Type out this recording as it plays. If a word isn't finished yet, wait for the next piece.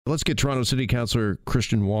Let's get Toronto City Councillor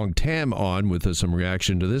Christian Wong-Tam on with some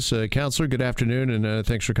reaction to this. Councillor, good afternoon, and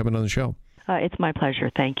thanks for coming on the show. It's my pleasure.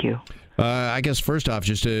 Thank you. I guess first off,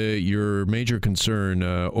 just your major concern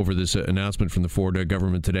over this announcement from the Ford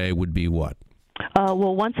government today would be what?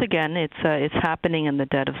 Well, once again, it's happening in the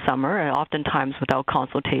dead of summer, and oftentimes without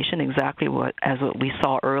consultation, exactly what we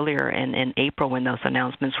saw earlier in April when those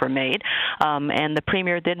announcements were made. And the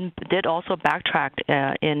Premier did also backtrack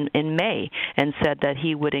in May and said that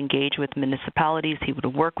he would engage with municipalities, he would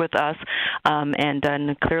work with us,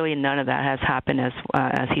 and clearly none of that has happened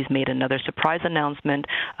as he's made another surprise announcement,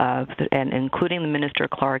 and including the Minister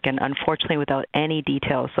Clark, and unfortunately without any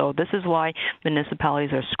details. So this is why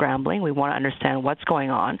municipalities are scrambling. We want to understand what's going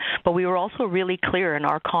on, but we were also really clear in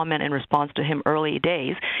our comment in response to him early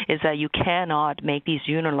days is that you cannot make these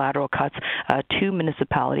unilateral cuts to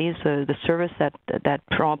municipalities. The service that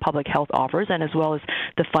Toronto Public Health offers, and as well as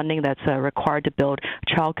the funding that's required to build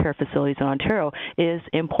childcare facilities in Ontario, is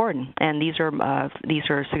important. And these are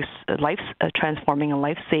life transforming and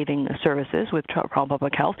life saving services with Toronto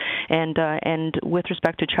Public Health. And with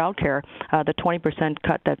respect to childcare, the 20%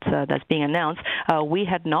 cut that's being announced, we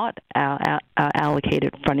had not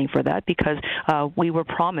allocated funding for that because we were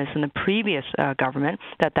promised in the previous government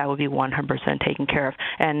that would be 100% taken care of,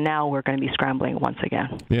 and now we're going to be scrambling once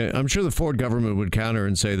again. Yeah, I'm sure the Ford government would counter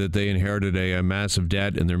and say that they inherited a massive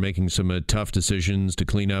debt and they're making some tough decisions to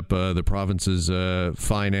clean up the province's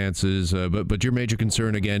finances, but your major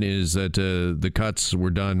concern again is that the cuts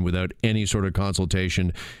were done without any sort of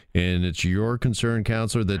consultation, and it's your concern,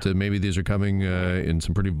 Councillor, that maybe these are coming in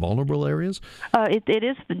some pretty vulnerable areas? It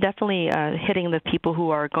is definitely hitting the people who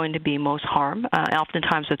are going to be most harmed.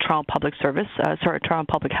 Oftentimes with Toronto Toronto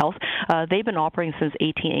Public Health, they've been operating since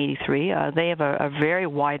 1883. They have a very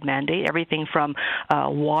wide mandate, everything from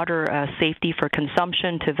water safety for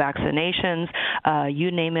consumption to vaccinations,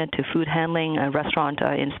 you name it, to food handling, restaurant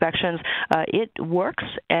inspections. It works,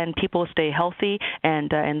 and people stay healthy,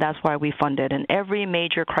 and that's why we fund it. And every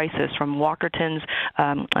major crisis, from Walkerton's,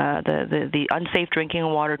 the unsafe drinking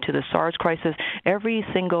water to the SARS crisis, every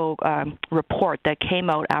single report that came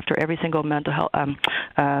out after every single mental health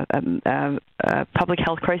public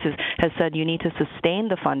health crisis has said you need to sustain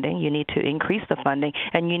the funding, you need to increase the funding,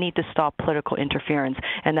 and you need to stop political interference,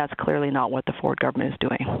 and that's clearly not what the Ford government is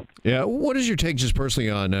doing. Yeah, what is your take just personally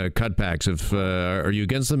on cutbacks? Are you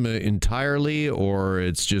against them entirely, or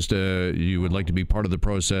it's just you would like to be part of the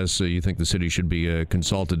process, so you think the city should be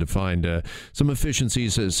consulted to find some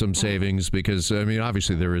efficiencies, some savings, because, I mean,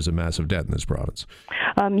 obviously there is a massive debt in this province.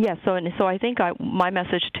 Yes, so I think my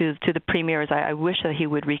message to the Premier is I wish that he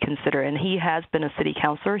would reconsider, and he has been a city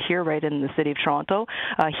councillor here right in the City of Toronto.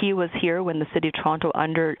 He was here when the City of Toronto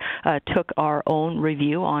took our own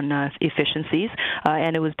review on efficiencies,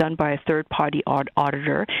 and it was done by a third-party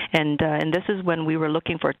auditor, and this is when we were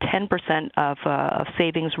looking for 10% of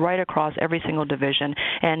savings right across every single division,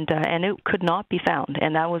 and it could not be found,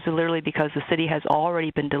 and that was literally because the city has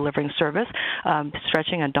already been delivering service,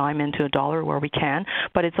 stretching a dime into a dollar where we can.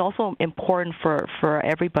 But it's also important for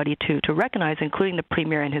everybody to recognize, including the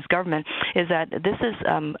Premier and his government, is that this is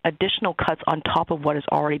additional cuts on top of what has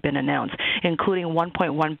already been announced, including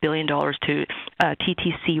 $1.1 billion to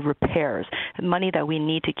TTC repairs, money that we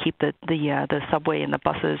need to keep the subway and the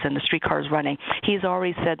buses and the streetcars running. He's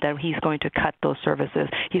already said that he's going to cut those services.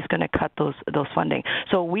 He's going to cut those funding.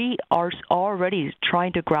 So we are already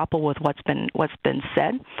trying to grapple with what's been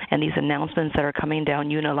said and these announcements that are coming down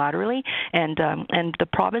unilaterally, and the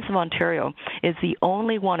province of Ontario is the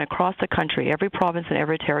only one across the country. Every province and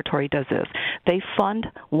every territory does this. They fund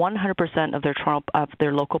 100% of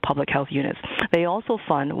their local public health units. They also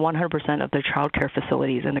fund 100% of their child care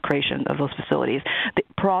facilities and the creation of those facilities. The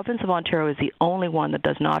province of Ontario is the only one that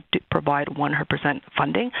does not provide 100%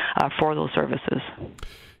 funding for those services.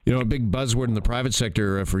 You know, a big buzzword in the private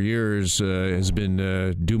sector for years has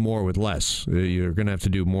been do more with less. You're going to have to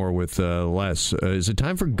do more with less. Is it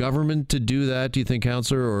time for government to do that, do you think,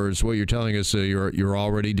 Councillor, or is what you're telling us you're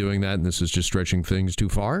already doing that and this is just stretching things too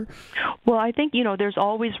far? Well, I think, there's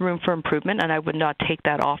always room for improvement, and I would not take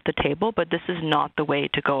that off the table, but this is not the way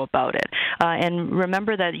to go about it. And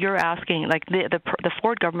remember that you're asking, like the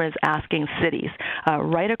Ford government is asking cities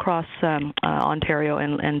right across Ontario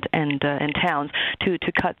and towns to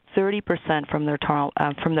cut cut 30% from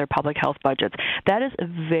their public health budgets. That is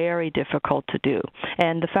very difficult to do.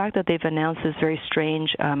 And the fact that they've announced this very strange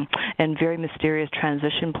and very mysterious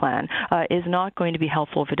transition plan is not going to be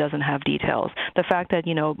helpful if it doesn't have details. The fact that,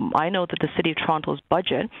 I know that the City of Toronto's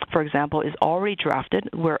budget, for example, is already drafted,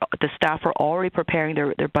 where the staff are already preparing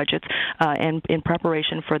their budgets and in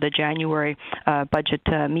preparation for the January budget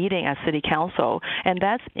meeting at City Council. And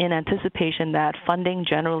that's in anticipation that funding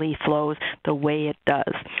generally flows the way it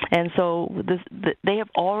does. And so they have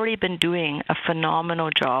already been doing a phenomenal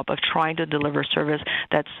job of trying to deliver service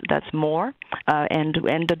that's more, and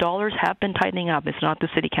the dollars have been tightening up. It's not the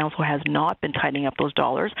City Council has not been tightening up those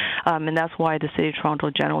dollars, and that's why the City of Toronto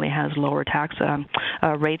generally has lower tax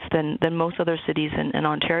rates than most other cities in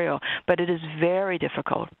Ontario. But it is very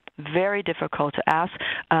difficult to ask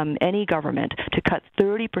any government to cut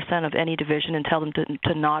 30% of any division and tell them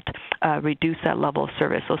to not reduce that level of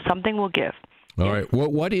service. So something will give. All right.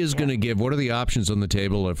 What is going to give? What are the options on the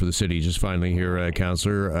table for the city? Just finally here,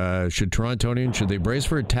 Councillor, should Torontonians, should they brace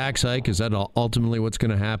for a tax hike? Is that ultimately what's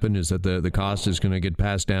going to happen? Is that the cost is going to get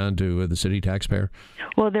passed down to the city taxpayer?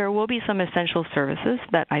 Well, there will be some essential services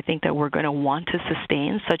that I think that we're going to want to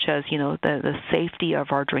sustain, such as, the safety of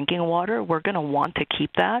our drinking water. We're going to want to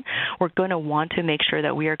keep that. We're going to want to make sure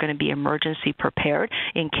that we are going to be emergency prepared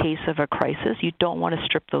in case of a crisis. You don't want to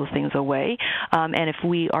strip those things away. And if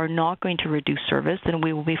we are not going to reduce service, then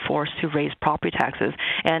we will be forced to raise property taxes.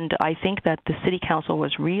 And I think that the City Council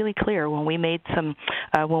was really clear when we made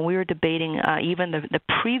when we were debating even the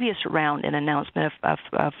previous round in announcement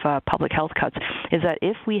of public health cuts, is that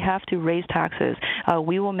if we have to raise taxes,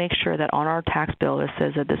 we will make sure that on our tax bill it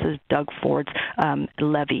says that this is Doug Ford's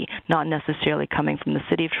levy, not necessarily coming from the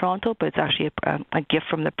City of Toronto, but it's actually a gift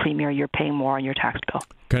from the Premier. You're paying more on your tax bill.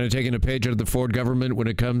 Kind of taking a page out of the Ford government when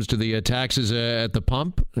it comes to the taxes at the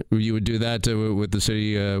pump. You would do that with the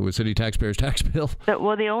city, with city taxpayers' tax bill.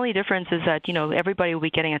 Well, the only difference is that everybody will be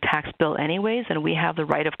getting a tax bill anyways, and we have the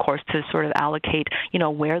right, of course, to sort of allocate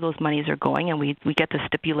where those monies are going, and we get to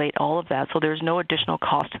stipulate all of that. So there's no additional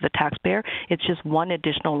cost to the taxpayer. It's just one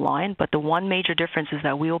additional line. But the one major difference is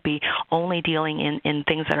that we will be only dealing in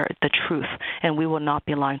things that are the truth, and we will not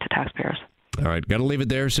be lying to taxpayers. All right. Got to leave it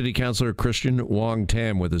there. City Councillor Christian Wong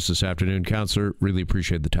Tam with us this afternoon. Councillor, really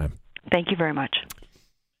appreciate the time. Thank you very much.